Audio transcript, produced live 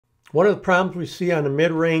One of the problems we see on the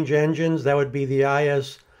mid-range engines, that would be the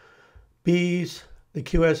ISBs, the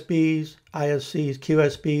QSBs, ISCs,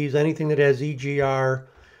 QSBs, anything that has EGR,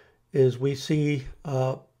 is we see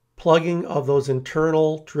plugging of those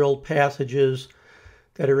internal drilled passages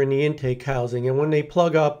that are in the intake housing. And when they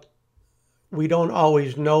plug up, we don't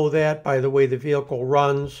always know that by the way the vehicle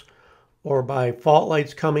runs or by fault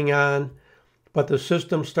lights coming on, but the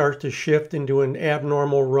system starts to shift into an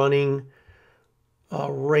abnormal running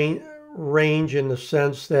range in the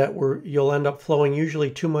sense that you'll end up flowing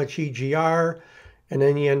usually too much EGR, and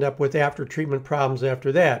then you end up with after treatment problems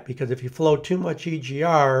after that, because if you flow too much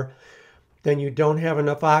EGR, then you don't have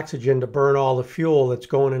enough oxygen to burn all the fuel that's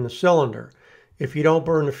going in the cylinder. If you don't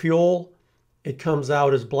burn the fuel, it comes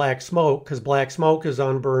out as black smoke, because black smoke is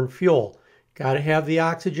unburned fuel. Got to have the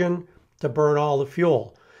oxygen to burn all the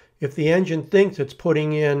fuel. If the engine thinks it's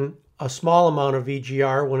putting in a small amount of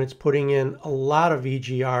EGR when it's putting in a lot of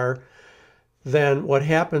EGR, then what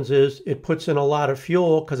happens is it puts in a lot of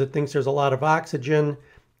fuel because it thinks there's a lot of oxygen,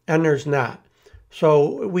 and there's not.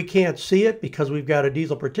 So we can't see it because we've got a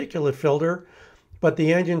diesel particulate filter, but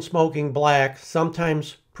the engine's smoking black,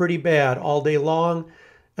 sometimes pretty bad all day long,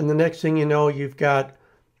 and the next thing you know, you've got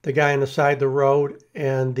the guy on the side of the road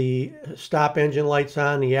and the stop engine lights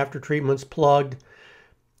on, the after treatment's plugged,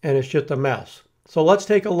 and it's just a mess. So let's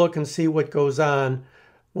take a look and see what goes on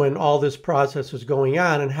when all this process is going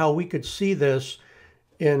on and how we could see this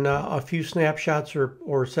in a few snapshots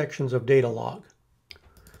or sections of data log.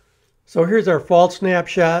 So here's our fault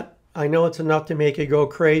snapshot. I know it's enough to make you go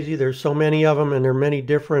crazy. There's so many of them and there are many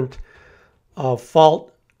different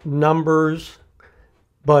fault numbers.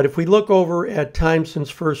 But if we look over at time since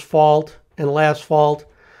first fault and last fault,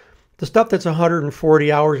 the stuff that's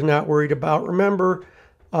 140 hours not worried about. Remember,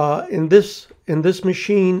 in this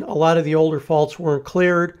machine, a lot of the older faults weren't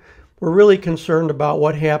cleared. We're really concerned about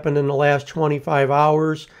what happened in the last 25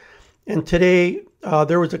 hours. And today,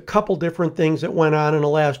 there was a couple different things that went on in the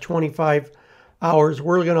last 25 hours.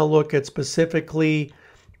 We're going to look at specifically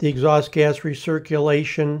the exhaust gas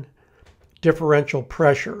recirculation differential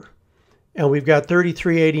pressure. And we've got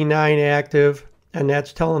 3389 active, and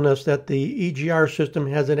that's telling us that the EGR system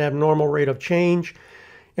has an abnormal rate of change.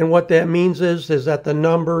 And what that means is that the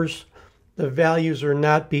numbers, the values are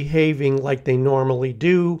not behaving like they normally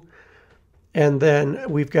do. And then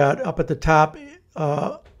we've got up at the top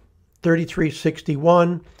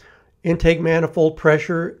 3361, intake manifold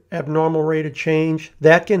pressure, abnormal rate of change.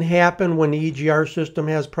 That can happen when the EGR system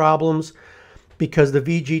has problems because the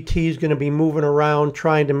VGT is going to be moving around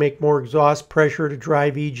trying to make more exhaust pressure to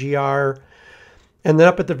drive EGR. And then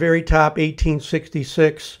up at the very top,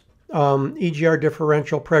 1866, EGR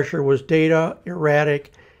differential pressure was data,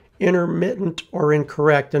 erratic, intermittent, or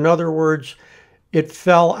incorrect. In other words, it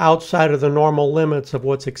fell outside of the normal limits of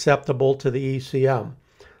what's acceptable to the ECM.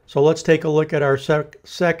 So let's take a look at our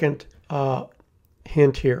second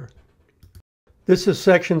hint here. This is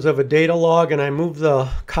sections of a data log, and I moved the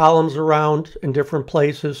columns around in different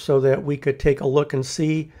places so that we could take a look and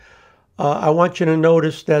see. I want you to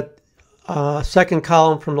notice that second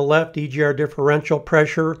column from the left, EGR differential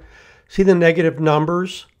pressure, see the negative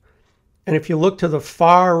numbers? And if you look to the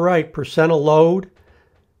far right, percent of load,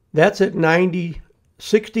 that's at 60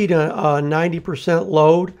 to 90%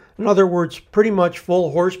 load. In other words, pretty much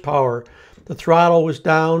full horsepower. The throttle was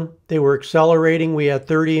down. They were accelerating. We had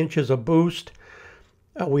 30 inches of boost.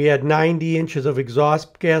 We had 90 inches of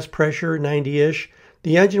exhaust gas pressure, 90-ish.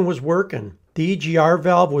 The engine was working. The EGR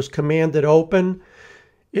valve was commanded open.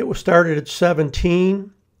 It was started at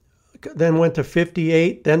 17, then went to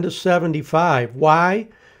 58, then to 75. Why?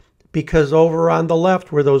 Because over on the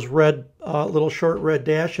left where those red little short red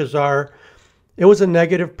dashes are, it was a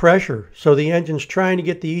negative pressure. So the engine's trying to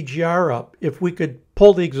get the EGR up. If we could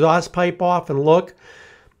pull the exhaust pipe off and look,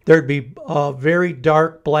 there'd be very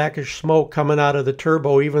dark blackish smoke coming out of the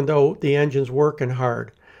turbo, even though the engine's working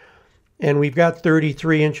hard. And we've got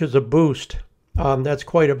 33 inches of boost. That's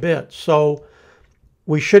quite a bit. So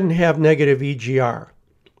we shouldn't have negative EGR.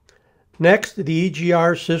 Next, the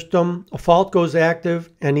EGR system, a fault goes active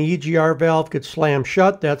and the EGR valve gets slammed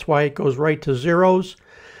shut. That's why it goes right to zeros.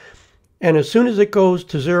 And as soon as it goes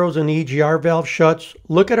to zeros and the EGR valve shuts,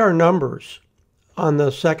 look at our numbers on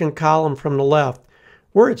the second column from the left.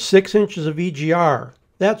 We're at 6 inches of EGR.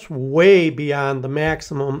 That's way beyond the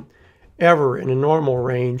maximum ever in a normal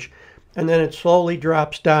range. And then it slowly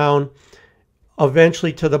drops down,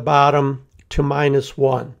 eventually to the bottom to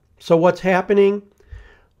 -1. So what's happening?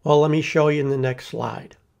 Well, let me show you in the next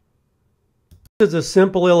slide. This is a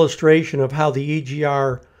simple illustration of how the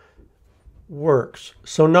EGR works.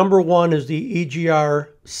 So number one is the EGR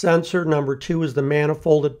sensor. Number two is the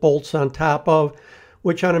manifold it bolts on top of,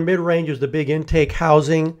 which on a mid-range is the big intake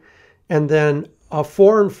housing. And then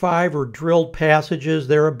 4 and 5 are drilled passages.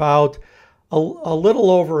 They're about a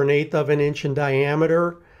little over 1/8 of an inch in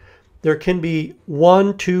diameter. There can be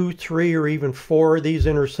 1, 2, 3, or even 4 of these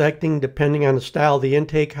intersecting depending on the style of the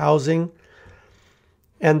intake housing.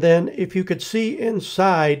 And then if you could see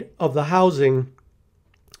inside of the housing,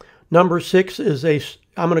 number 6 is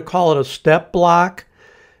I'm going to call it a step block.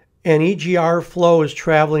 And EGR flow is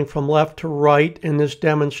traveling from left to right in this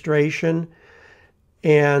demonstration.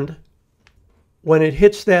 And when it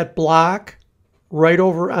hits that block, right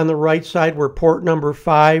over on the right side where port number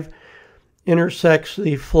 5 intersects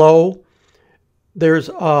the flow, there's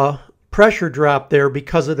a pressure drop there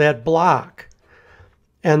because of that block.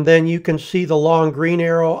 And then you can see the long green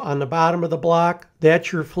arrow on the bottom of the block.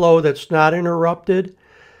 That's your flow that's not interrupted.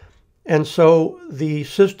 And so the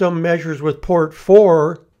system measures with port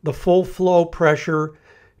 4 the full flow pressure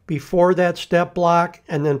before that step block,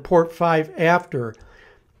 and then port 5 after.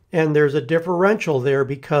 And there's a differential there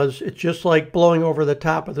because it's just like blowing over the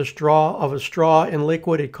top of a straw in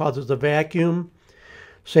liquid. It causes a vacuum.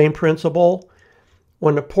 Same principle.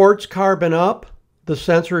 When the ports carbon up, the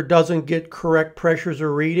sensor doesn't get correct pressures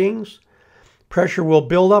or readings. Pressure will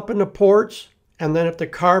build up in the ports, and then if the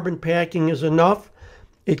carbon packing is enough,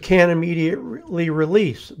 it can't immediately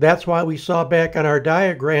release. That's why we saw back on our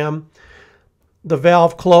diagram, the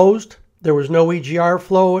valve closed, there was no EGR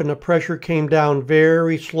flow, and the pressure came down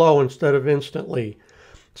very slow instead of instantly.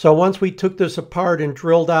 So once we took this apart and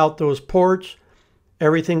drilled out those ports,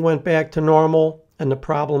 everything went back to normal and the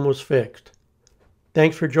problem was fixed.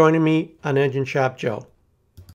 Thanks for joining me on Engine Shop Joe.